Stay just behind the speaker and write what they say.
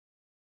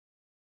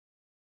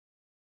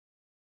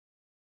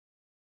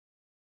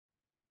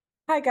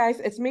Hi guys,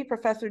 it's me,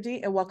 Professor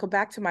D, and welcome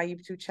back to my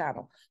YouTube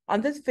channel. On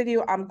this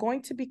video, I'm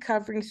going to be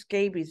covering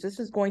scabies.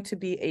 This is going to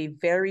be a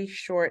very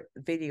short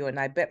video, and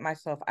I bet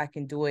myself I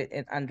can do it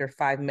in under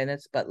 5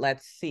 minutes, but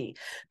let's see.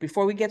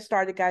 Before we get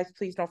started, guys,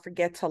 please don't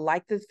forget to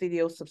like this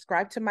video,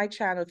 subscribe to my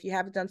channel if you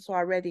haven't done so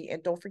already,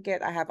 and don't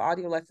forget I have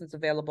audio lessons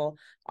available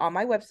on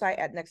my website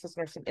at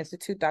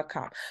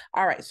nexusnursinginstitute.com.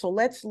 All right, so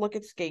let's look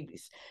at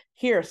scabies.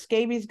 Here,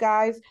 scabies,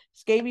 guys.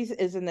 Scabies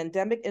is an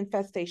endemic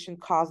infestation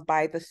caused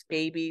by the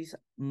scabies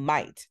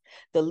mite.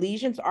 The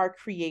lesions are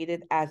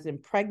created as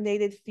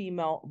impregnated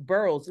female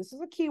burrows. This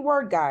is a key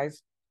word,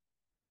 guys.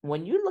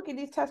 When you look at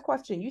these test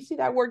questions, you see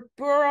that word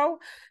burrow,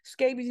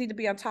 scabies need to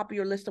be on top of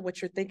your list of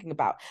what you're thinking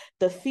about.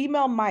 The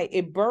female mite,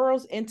 it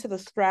burrows into the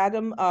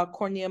stratum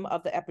corneum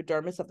of the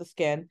epidermis of the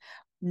skin,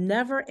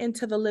 never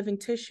into the living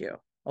tissue,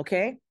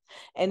 okay?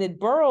 And it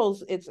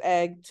burrows its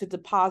egg to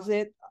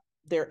deposit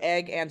their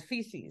egg and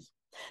feces.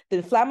 The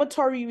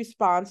inflammatory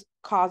response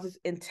causes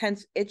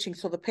intense itching.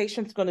 So the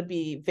patient's going to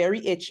be very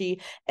itchy,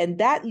 and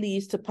that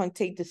leads to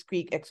punctate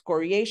discrete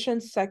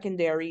excoriation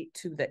secondary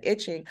to the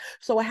itching.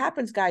 So what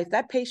happens, guys,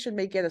 that patient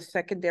may get a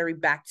secondary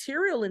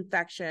bacterial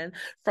infection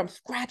from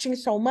scratching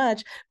so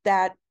much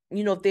that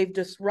they've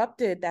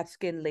disrupted that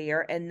skin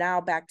layer, and now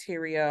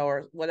bacteria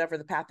or whatever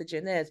the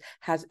pathogen is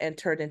has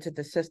entered into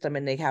the system,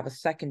 and they have a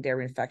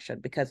secondary infection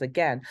because,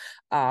 again,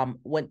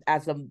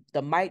 as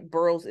the mite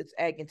burrows its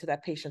egg into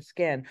that patient's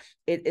skin,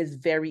 it is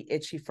very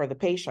itchy for the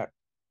patient.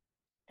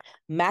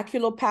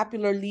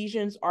 Maculopapular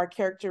lesions are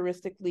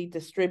characteristically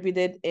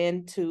distributed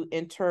into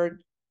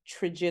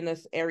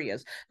intertriginous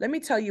areas. Let me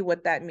tell you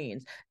what that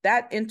means.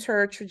 That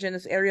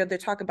intertriginous area, they're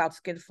talking about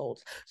skin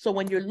folds. So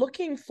when you're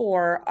looking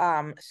for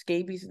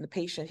scabies in the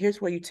patient,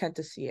 here's where you tend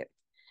to see it: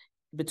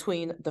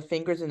 between the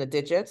fingers and the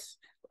digits,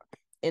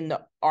 in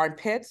the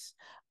armpits,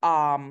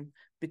 in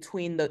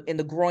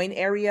the groin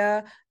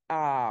area,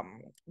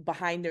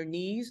 behind their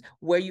knees,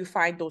 where you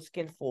find those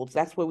skin folds.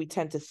 That's where we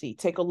tend to see.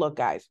 Take a look,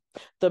 guys.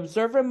 The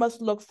observer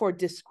must look for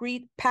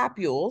discrete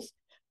papules,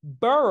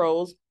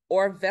 burrows,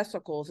 or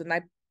vesicles. And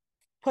I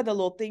put a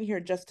little thing here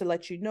just to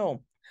let you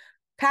know.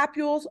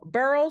 Papules,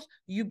 burrows,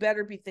 you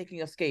better be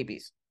thinking of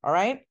scabies, all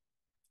right?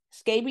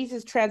 Scabies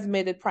is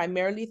transmitted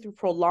primarily through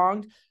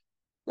prolonged,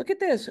 look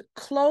at this,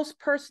 close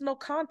personal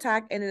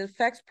contact, and it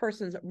affects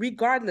persons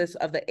regardless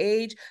of the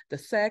age, the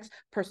sex,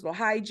 personal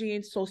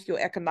hygiene,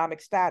 socioeconomic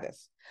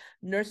status.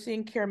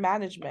 Nursing care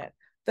management.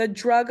 The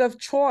drug of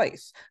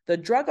choice. The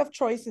drug of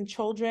choice in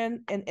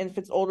children and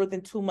infants older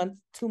than 2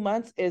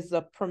 months is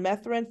the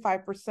permethrin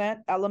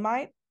 5%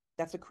 elamine.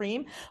 That's a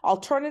cream.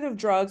 Alternative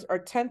drugs are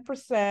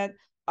 10%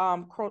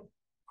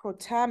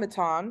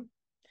 crotamidone,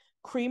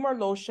 cream or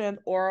lotion,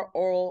 or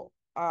oral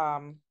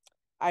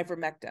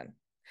ivermectin.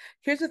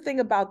 Here's the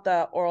thing about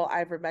the oral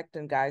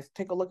ivermectin, guys.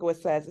 Take a look at what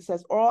it says. It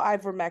says oral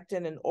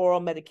ivermectin and oral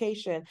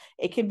medication.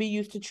 It can be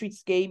used to treat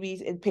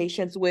scabies in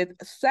patients with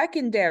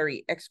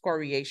secondary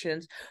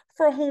excoriations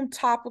for whom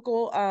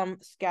topical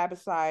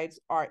scabicides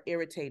are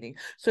irritating.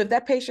 So if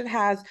that patient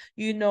has,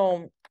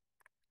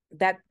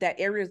 that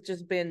area has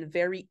just been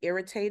very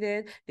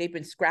irritated, they've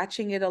been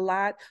scratching it a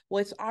lot, well,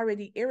 it's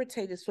already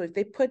irritated. So if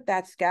they put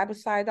that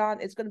scabicide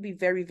on, it's going to be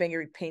very,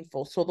 very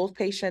painful. So those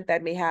patients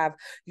that may have,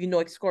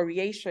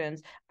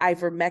 excoriations,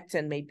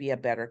 ivermectin may be a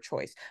better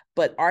choice.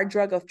 But our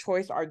drug of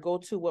choice, our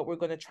go-to, what we're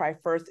going to try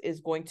first is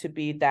going to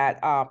be that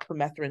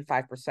permethrin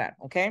 5%,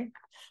 okay?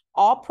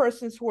 All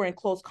persons who are in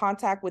close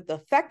contact with the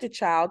affected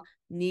child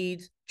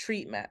needs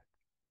treatment.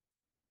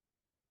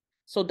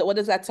 So what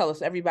does that tell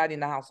us? Everybody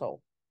in the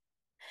household.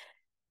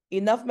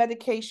 Enough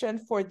medication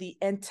for the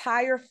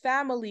entire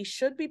family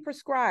should be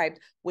prescribed,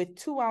 with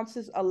 2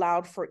 ounces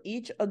allowed for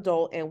each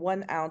adult and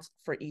 1 ounce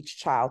for each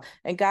child.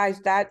 And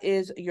guys, that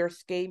is your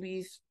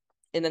scabies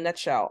in a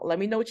nutshell. Let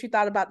me know what you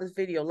thought about this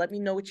video. Let me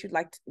know what you'd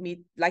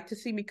like to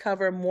see me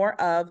cover more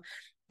of.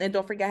 And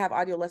don't forget, I have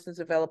audio lessons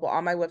available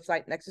on my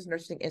website,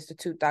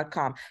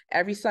 nexusnursinginstitute.com.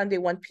 Every Sunday,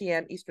 1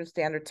 p.m. Eastern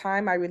Standard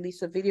Time, I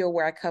release a video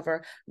where I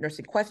cover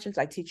nursing questions.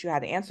 I teach you how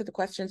to answer the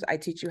questions. I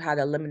teach you how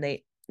to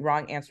eliminate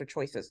wrong answer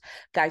choices.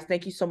 Guys,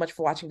 thank you so much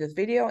for watching this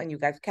video, and you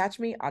guys catch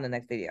me on the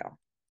next video.